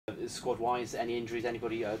squad-wise, any injuries?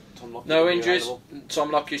 Anybody? Tom Lockyer? No injuries.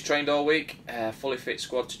 Tom Lockyer's trained all week. Fully fit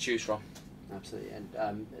squad to choose from. Absolutely,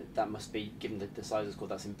 and that must be, given the size of the squad,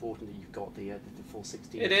 that's important that you've got the full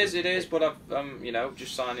 16. It is. But I've you know,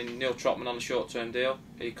 just signing Neil Trotman on a short-term deal.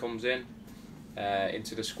 He comes in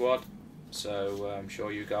into the squad, so I'm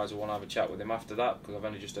sure you guys will want to have a chat with him after that, because I've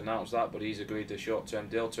only just announced that. But he's agreed to a short-term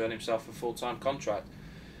deal to earn himself a full-time contract.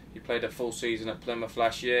 He played a full season at Plymouth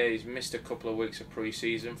last year. He's missed a couple of weeks of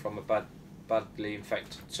pre-season from a badly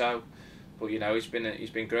infected toe. But you know, he's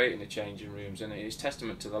been great in the changing rooms, and it's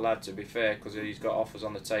testament to the lad, to be fair, because he's got offers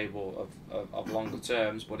on the table of longer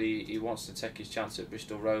terms. But he wants to take his chance at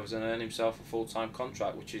Bristol Rovers and earn himself a full-time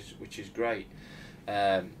contract, which is great.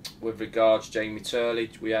 With regards Jamie Turley,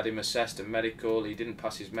 we had him assessed at medical. He didn't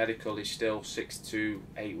pass his medical. He's still 6 to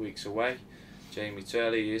 8 weeks away. Jamie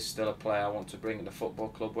Turley is still a player I want to bring to the football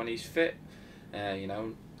club when he's fit. You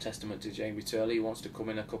know, testament to Jamie Turley. He wants to come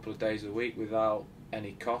in a couple of days a week without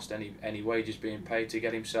any cost, any wages being paid, to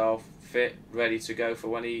get himself fit, ready to go for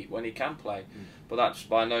when he can play. But that's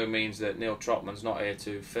by no means that Neil Trotman's not here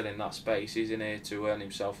to fill in that space. He's in here to earn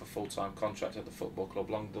himself a full-time contract at the football club,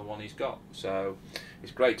 longer than one he's got. So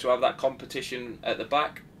it's great to have that competition at the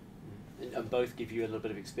back. And both give you a little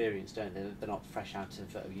bit of experience, don't they? They're not fresh out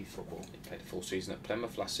of youth football. He played a full season at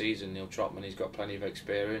Plymouth last season. Neil Trotman, he's got plenty of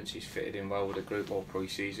experience. He's fitted in well with the group all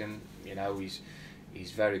pre-season. You know,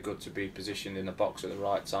 he's very good to be positioned in the box at the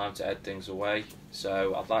right time to head things away.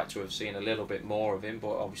 So I'd like to have seen a little bit more of him,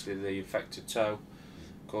 but obviously the infected toe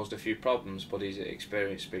caused a few problems, but his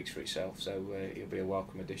experience speaks for itself, so he'll be a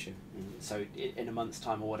welcome addition. So in a month's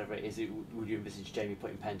time or whatever it is, would you envisage Jamie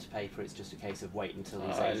putting pen to paper? It's just a case of wait until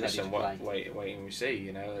he's ready to play? Wait and we see.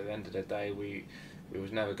 You know, at the end of the day, we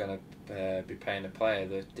was never going to be paying a player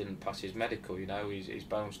that didn't pass his medical. You know, his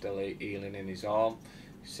bone's still healing in his arm,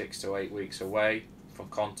 6 to 8 weeks away from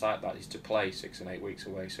contact. That is to play 6 and 8 weeks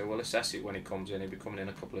away. So we'll assess it when he comes in. He'll be coming in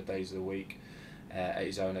a couple of days of the week at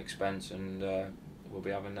his own expense, and we'll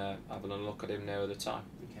be having a look at him nearer the time.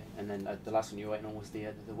 Okay, and then the last one you were waiting on was the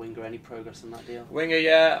winger. Any progress on that deal? Winger,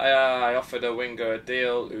 yeah. I offered a winger a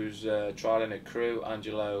deal who's trialling at Crewe,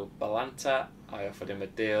 Angelo Balanta. I offered him a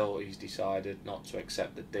deal. He's decided not to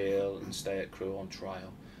accept the deal and stay at Crewe on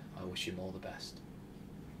trial. I wish him all the best.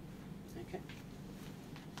 Okay.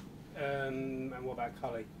 And what about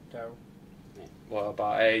Cully, Darrell? Yeah. What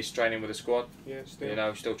about he's training with the squad? Yeah, still. You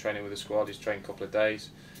know, still training with the squad. He's trained a couple of days.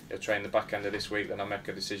 He'll train the back end of this week, then I'll make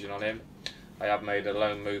a decision on him. I have made a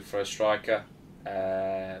loan move for a striker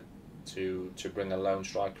to bring a lone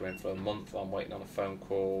striker in for a month. I'm waiting on a phone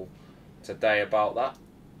call today about that.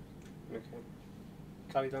 Okay.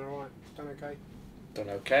 Cully done alright? Done okay? Done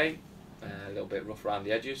okay. A little bit rough around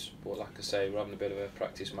the edges, but like I say, we're having a bit of a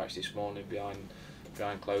practice match this morning behind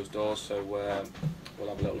closed doors, so we'll have a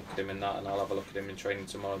little look at him in that, and I'll have a look at him in training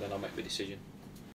tomorrow, then I'll make my decision.